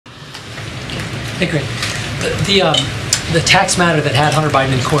Hey, Karine. The tax matter that had Hunter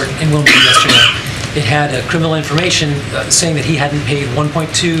Biden in court in Wilmington yesterday, it had criminal information saying that he hadn't paid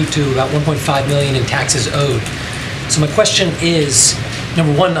 1.2 to about 1.5 million in taxes owed. So my question is,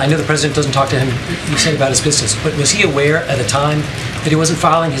 number one, I know the president doesn't talk to him, you said, about his business, but was he aware at the time that he wasn't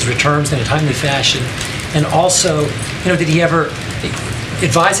filing his returns in a timely fashion? And also, did he ever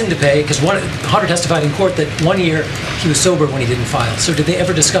advise him to pay? Because Hunter testified in court that 1 year he was sober when he didn't file. So did they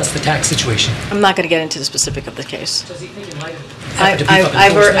ever discuss the tax situation? I'm not going to get into the specific of the case. Does he think it might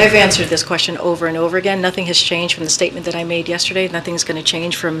I've answered this question over and over again. Nothing has changed from the statement that I made yesterday. Nothing's going to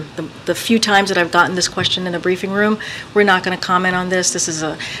change from the few times that I've gotten this question in the briefing room. We're not going to comment on this. This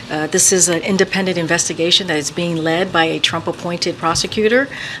is an independent investigation that is being led by a Trump-appointed prosecutor,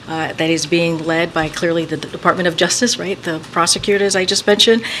 that is being led by clearly the Department of Justice, right? The prosecutors I just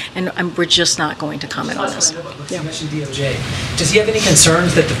mentioned, and we're just not going to comment on this. You mentioned DOJ. Does he have any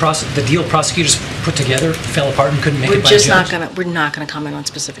concerns that the deal prosecutors put together fell apart and couldn't make it by a judge? We're not going to comment on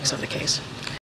specifics of the case.